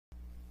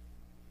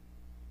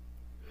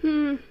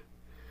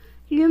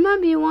You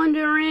might be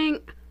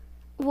wondering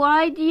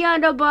why the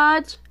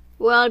Autobots,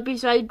 well,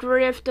 besides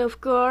Drift of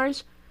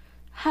course,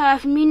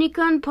 have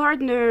minicon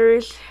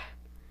partners.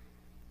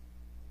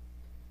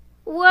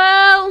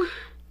 Well,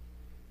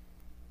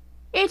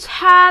 it's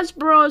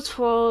Hasbro's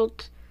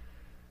fault.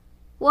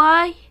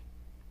 Why?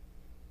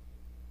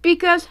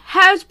 Because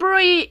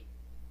Hasbro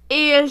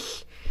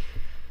is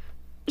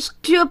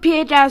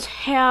stupid as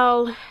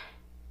hell.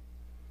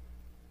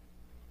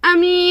 I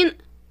mean,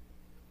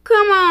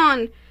 come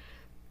on.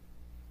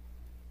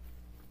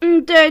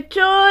 The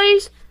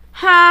toys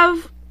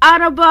have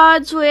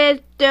Autobots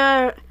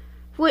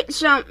with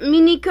some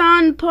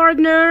minicon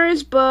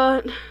partners,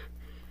 but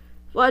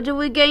what do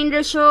we get in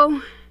the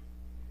show?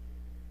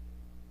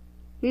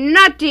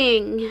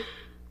 Nothing.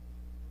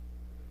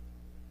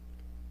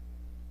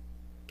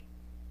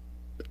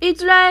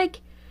 It's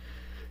like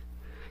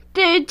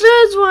they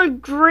just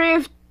want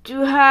Drift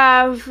to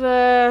have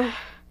the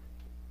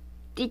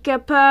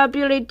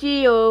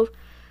capability of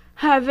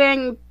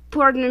having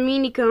partner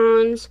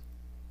minicons.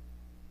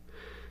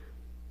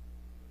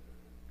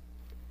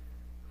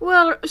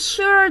 Well,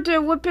 sure,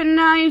 the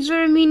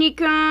weaponizer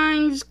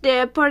minicons,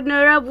 they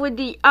partner up with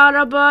the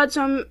Autobots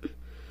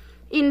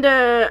in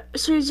the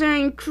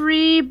season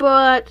 3,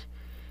 but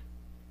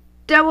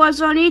that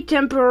was only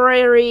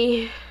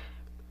temporary.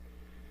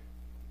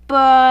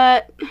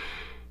 But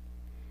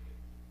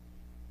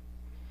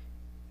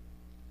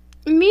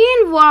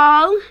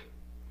meanwhile,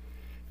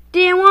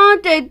 they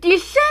want the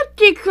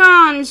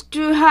Decepticons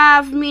to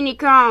have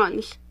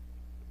minicons,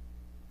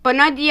 but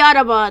not the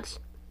Autobots.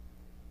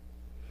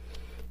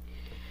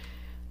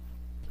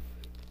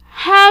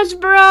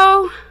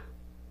 Hasbro,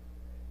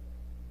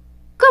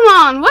 come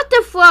on, what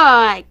the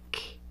fuck?